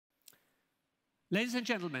Ladies and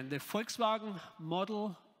gentlemen, the Volkswagen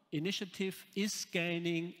model initiative is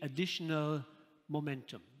gaining additional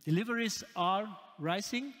momentum. Deliveries are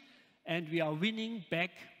rising and we are winning back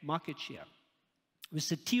market share. With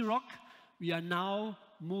the T-Roc, we are now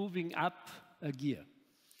moving up a gear.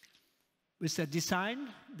 With a design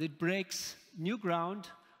that breaks new ground,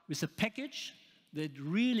 with a package that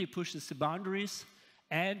really pushes the boundaries,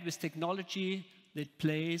 and with technology that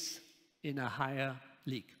plays in a higher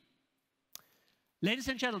league. Ladies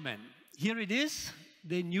and gentlemen, here it is,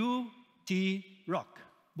 the new T-Roc,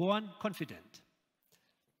 born confident.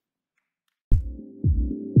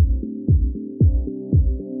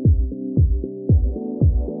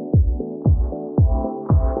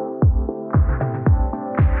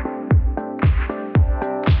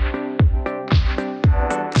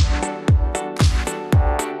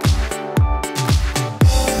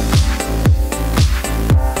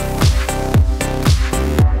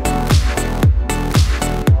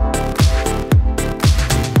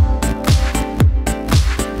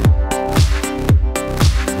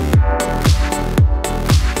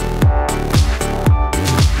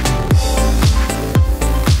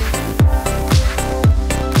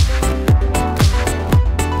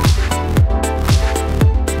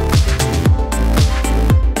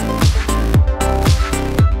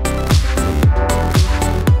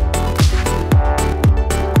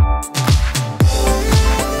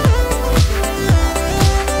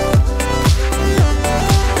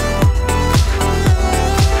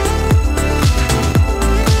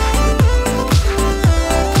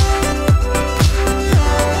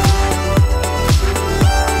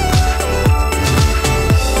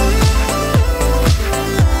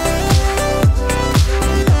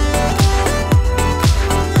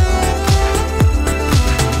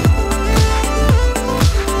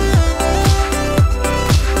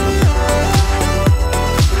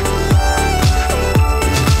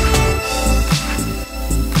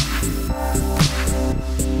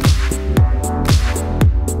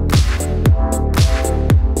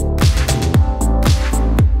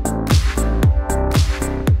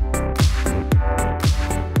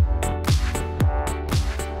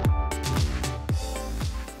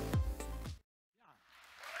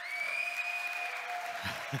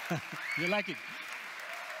 You like it?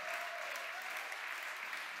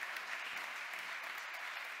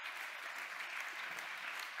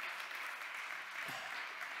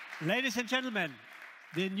 Ladies and gentlemen,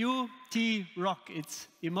 the new T-Roc, it's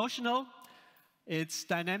emotional, it's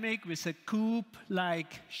dynamic with a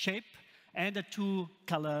coupe-like shape and a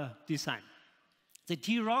two-color design. The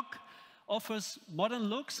T-Roc offers modern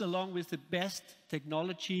looks along with the best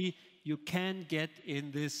technology you can get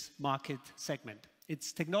in this market segment.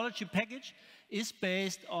 Its technology package is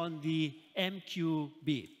based on the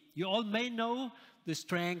MQB. You all may know the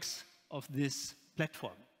strengths of this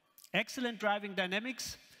platform. Excellent driving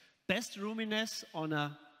dynamics, best roominess on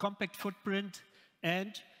a compact footprint,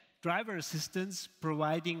 and driver assistance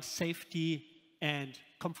providing safety and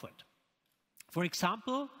comfort. For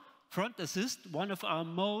example, front assist, one of our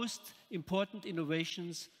most important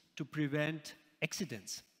innovations to prevent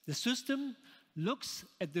accidents. The system looks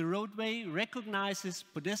at the roadway, recognizes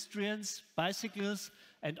pedestrians, bicycles,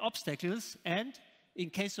 and obstacles, and in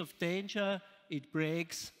case of danger, it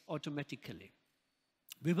brakes automatically.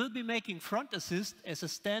 We will be making front assist as a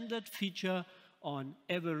standard feature on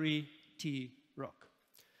every T-Roc.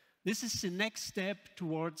 This is the next step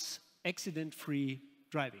towards accident-free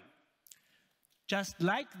driving. Just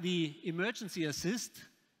like the emergency assist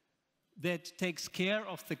that takes care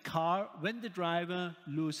of the car when the driver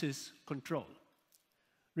loses control.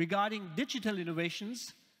 Regarding digital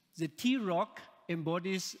innovations, the T-Roc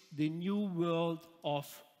embodies the new world of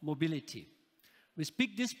mobility. With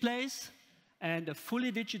big displays and a fully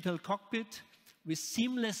digital cockpit, with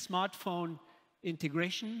seamless smartphone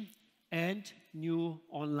integration and new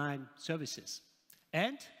online services.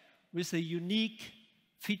 And with a unique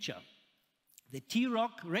feature. The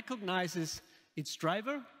T-Roc recognizes its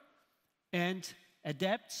driver and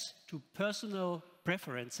adapts to personal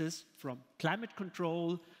preferences from climate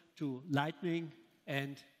control to lighting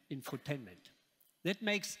and infotainment. That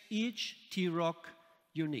makes each T-Roc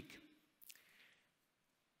unique.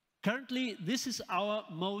 Currently, this is our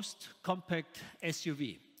most compact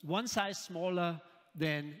SUV, one size smaller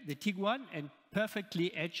than the Tiguan and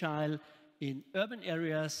perfectly agile in urban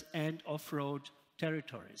areas and off-road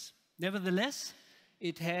territories. Nevertheless,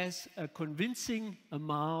 it has a convincing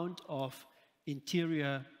amount of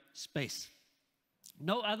interior space.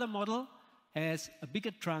 No other model has a bigger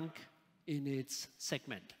trunk in its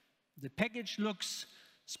segment. The package looks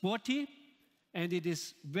sporty, and it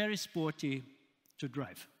is very sporty to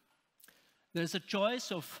drive. There's a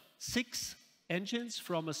choice of 6 engines,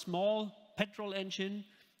 from a small petrol engine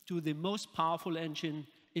to the most powerful engine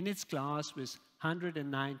in its class with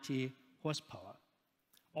 190 horsepower.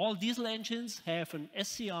 All diesel engines have an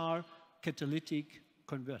SCR catalytic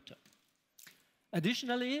converter.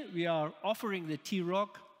 Additionally, we are offering the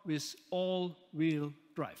T-Roc with all-wheel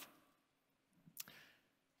drive.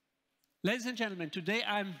 Ladies and gentlemen, today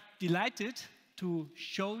I'm delighted to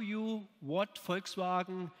show you what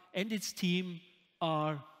Volkswagen and its team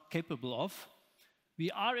are capable of.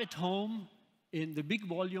 We are at home in the big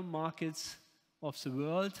volume markets of the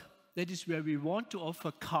world. That is where we want to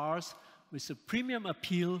offer cars with a premium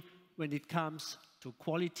appeal when it comes to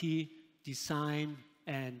quality, design,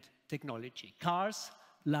 and technology. Cars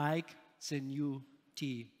like the new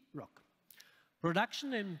T-Roc.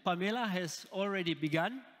 Production in Palmela has already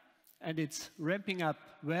begun, and it's ramping up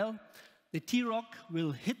well. The T-Roc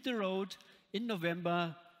will hit the road in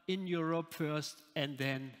November in Europe first, and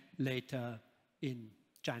then later in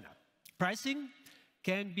China. Pricing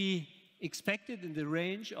can be expected in the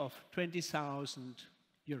range of 20,000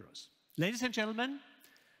 euros. Ladies and gentlemen,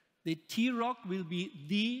 the T-Roc will be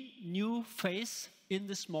the new face in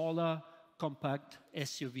the smaller compact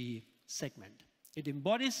SUV segment. It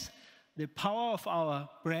embodies the power of our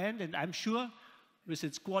brand, and I'm sure with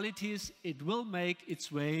its qualities, it will make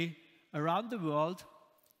its way around the world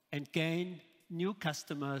and gain new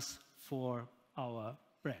customers for our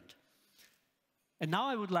brand. And now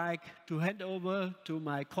I would like to hand over to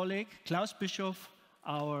my colleague, Klaus Bischoff,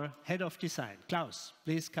 our head of design. Klaus,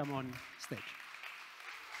 please come on stage.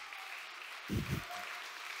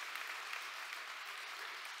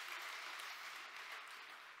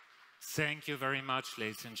 Thank you very much,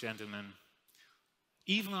 ladies and gentlemen.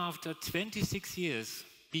 Even after 26 years,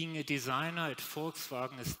 being a designer at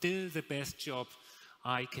Volkswagen is still the best job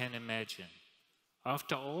I can imagine.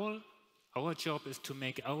 After all, our job is to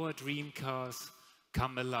make our dream cars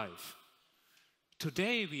come alive.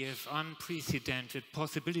 Today we have unprecedented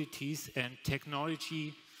possibilities and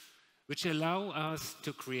technology which allow us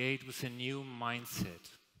to create with a new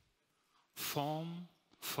mindset. Form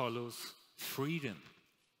follows freedom.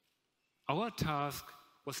 Our task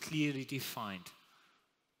was clearly defined: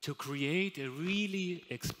 to create a really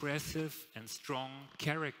expressive and strong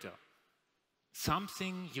character,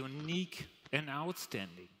 something unique and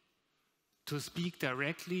outstanding, to speak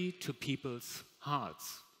directly to people's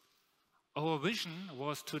hearts. Our vision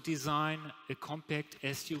was to design a compact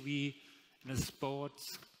SUV in a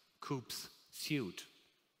sports coupe suit.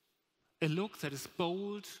 A look that is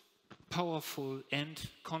bold, powerful, and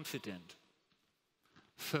confident.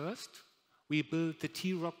 First, we built the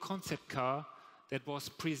T-Roc concept car that was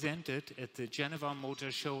presented at the Geneva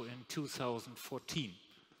Motor Show in 2014.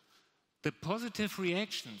 The positive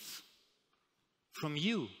reactions from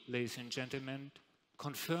you, ladies and gentlemen,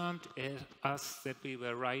 confirmed us that we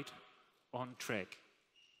were right on track.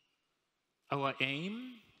 Our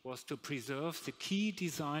aim was to preserve the key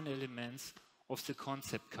design elements of the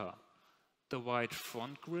concept car: the wide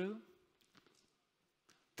front grille,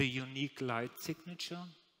 the unique light signature,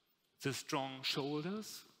 the strong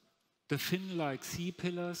shoulders, the fin-like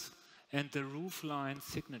C-pillars, and the roofline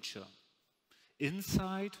signature.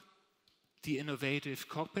 Inside, the innovative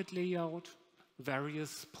cockpit layout,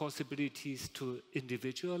 various possibilities to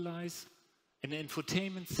individualize, an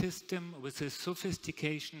infotainment system with the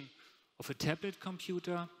sophistication of a tablet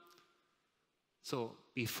computer. So,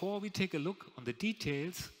 before we take a look on the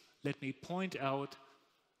details, let me point out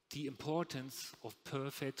the importance of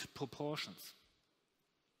perfect proportions.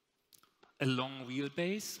 A long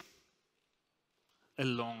wheelbase, a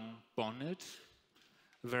long bonnet,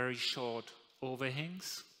 very short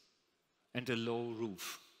overhangs, and a low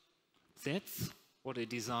roof. That's what a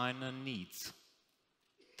designer needs.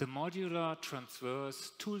 The modular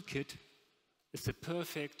transverse toolkit is the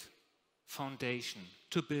perfect foundation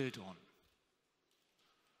to build on.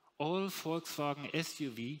 All Volkswagen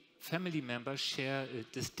SUV family members share a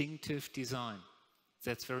distinctive design.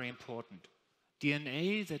 That's very important.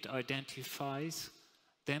 DNA that identifies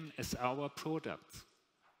them as our products.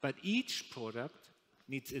 But each product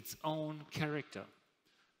needs its own character.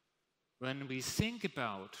 When we think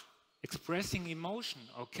about expressing emotion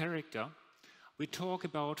or character, we talk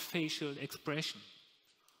about facial expression.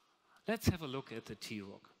 Let's have a look at the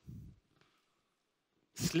T-Roc.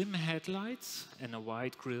 Slim headlights and a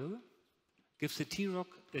wide grille gives the T-Roc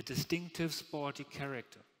a distinctive sporty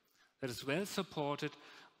character that is well supported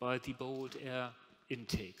by the bold air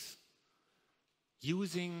intakes.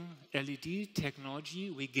 Using LED technology,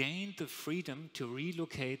 we gained the freedom to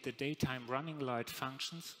relocate the daytime running light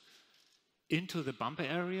functions into the bumper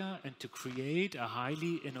area and to create a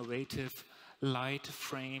highly innovative light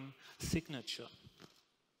frame signature.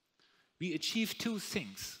 We achieved two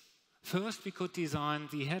things. First, we could design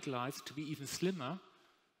the headlights to be even slimmer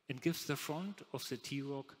and give the front of the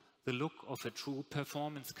T-Roc the look of a true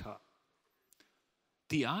performance car.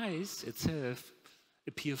 The eyes itself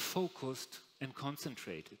appear focused and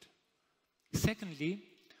concentrated. Secondly,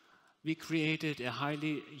 we created a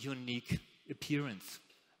highly unique appearance.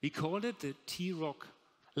 We call it the T-Roc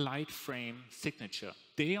light frame signature.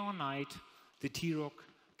 Day or night, the T-Roc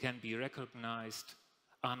can be recognized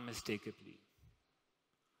unmistakably.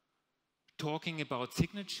 Talking about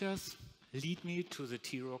signatures, lead me to the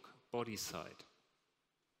T-Roc body side.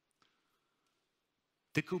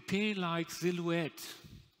 The coupe-like silhouette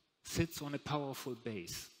sits on a powerful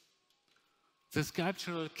base. The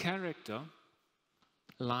sculptural character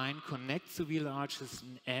line connects the wheel arches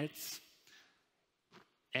and adds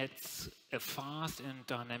a fast and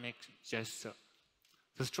dynamic gesture.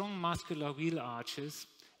 The strong muscular wheel arches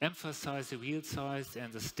emphasize the wheel size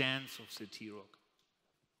and the stance of the T-Roc.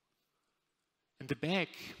 In the back,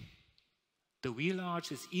 the wheel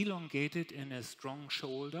arch is elongated in a strong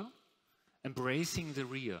shoulder, embracing the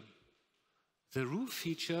rear. The roof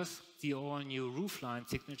features the all-new roofline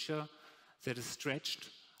signature that is stretched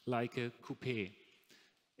like a coupe.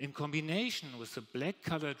 In combination with the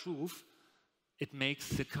black-colored roof, it makes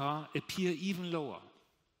the car appear even lower.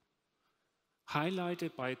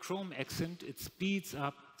 Highlighted by a chrome accent, it speeds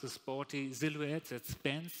up the sporty silhouette that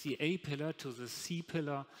spans the A-pillar to the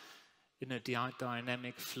C-pillar in a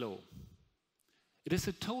dynamic flow. It is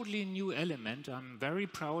a totally new element. I'm very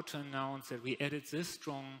proud to announce that we added this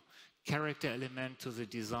strong character element to the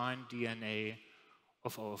design DNA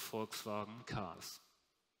of our Volkswagen cars.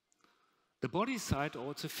 The body side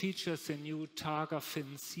also features the new Targa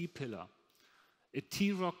fin C-pillar, a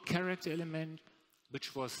T-Roc character element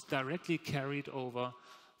which was directly carried over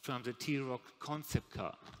from the T-Roc concept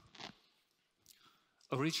car.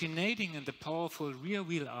 Originating in the powerful rear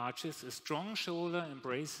wheel arches, a strong shoulder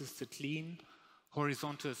embraces the clean,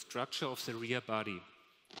 horizontal structure of the rear body.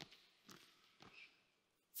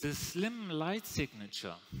 The slim light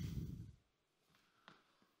signature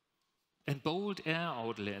and bold air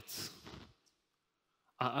outlets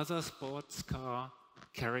are other sports car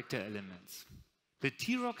character elements. The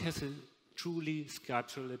T-Roc has a truly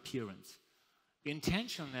sculptural appearance. We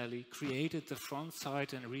intentionally created the front,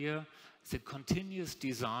 side and rear as a continuous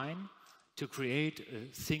design to create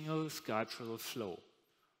a single sculptural flow.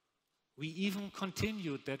 We even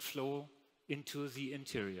continued that flow into the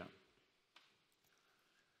interior.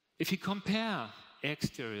 If you compare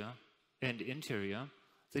exterior and interior,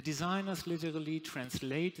 the designers literally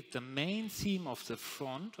translated the main theme of the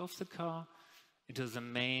front of the car into the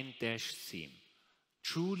main dash theme,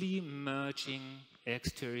 truly merging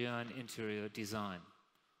exterior and interior design.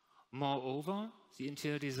 Moreover, the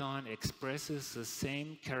interior design expresses the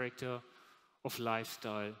same character of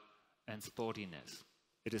lifestyle and sportiness.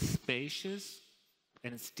 It is spacious,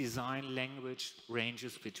 and its design language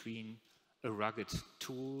ranges between a rugged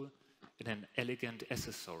tool and an elegant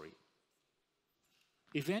accessory.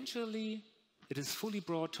 Eventually, it is fully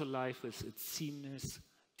brought to life with its seamless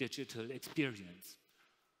digital experience.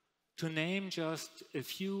 To name just a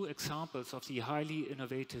few examples of the highly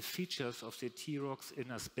innovative features of the T-Roc's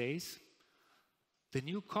inner space, the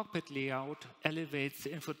new cockpit layout elevates the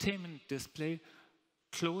infotainment display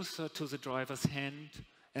closer to the driver's hand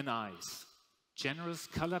and eyes. Generous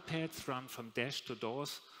color pads run from dash to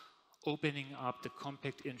doors, opening up the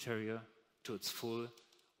compact interior to its full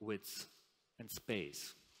width and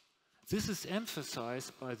space. This is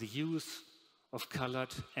emphasized by the use of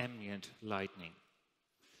colored ambient lighting.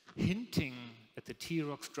 Hinting at the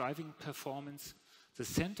T-Roc's driving performance, the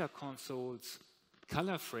center console's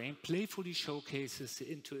color frame playfully showcases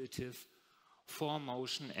the intuitive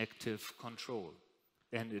 4-motion active control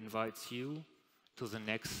and invites you to the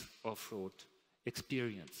next off-road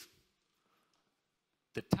experience.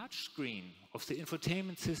 The touchscreen of the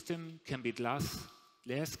infotainment system can be glass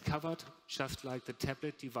covered, just like the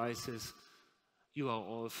tablet devices you are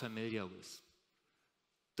all familiar with.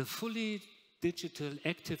 The fully digital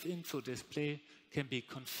active info display can be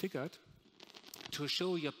configured to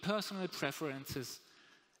show your personal preferences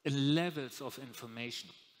and levels of information,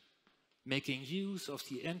 making use of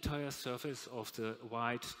the entire surface of the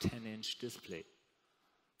wide 10-inch display.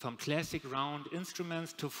 From classic round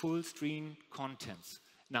instruments to full-screen contents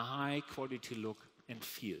in a high-quality look and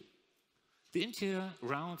feel. The interior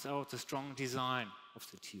rounds out the strong design of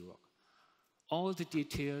the T-Roc. All the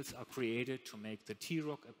details are created to make the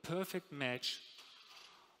T-Roc a perfect match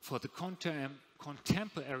for the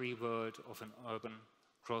contemporary world of an urban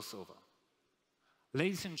crossover.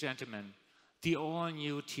 Ladies and gentlemen, the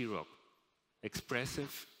all-new T-Roc.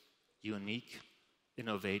 Expressive, unique,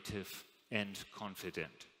 innovative, and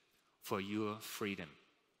confident for your freedom.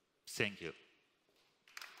 Thank you.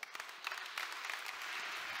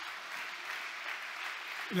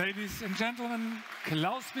 Ladies and gentlemen,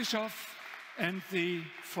 Klaus Bischoff and the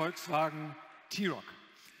Volkswagen T-Roc.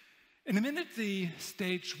 In a minute, the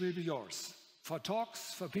stage will be yours for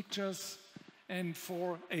talks, for pictures, and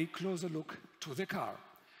for a closer look to the car.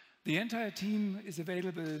 The entire team is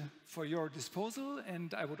available for your disposal,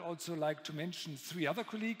 and I would also like to mention 3 other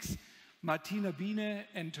colleagues, Martina Biene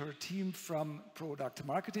and her team from Product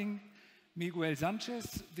Marketing, Miguel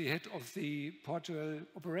Sanchez, the head of the Portugal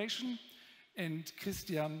operation, and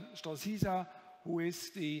Christian Stossisa, who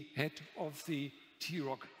is the head of the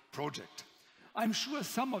T-Roc project. I'm sure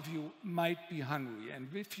some of you might be hungry, and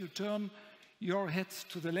if you turn your heads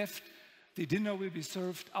to the left, the dinner will be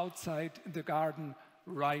served outside in the garden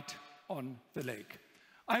right on the lake.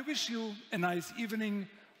 I wish you a nice evening.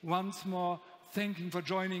 Once more, thank you for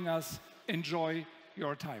joining us. Enjoy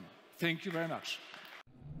your time. Thank you very much.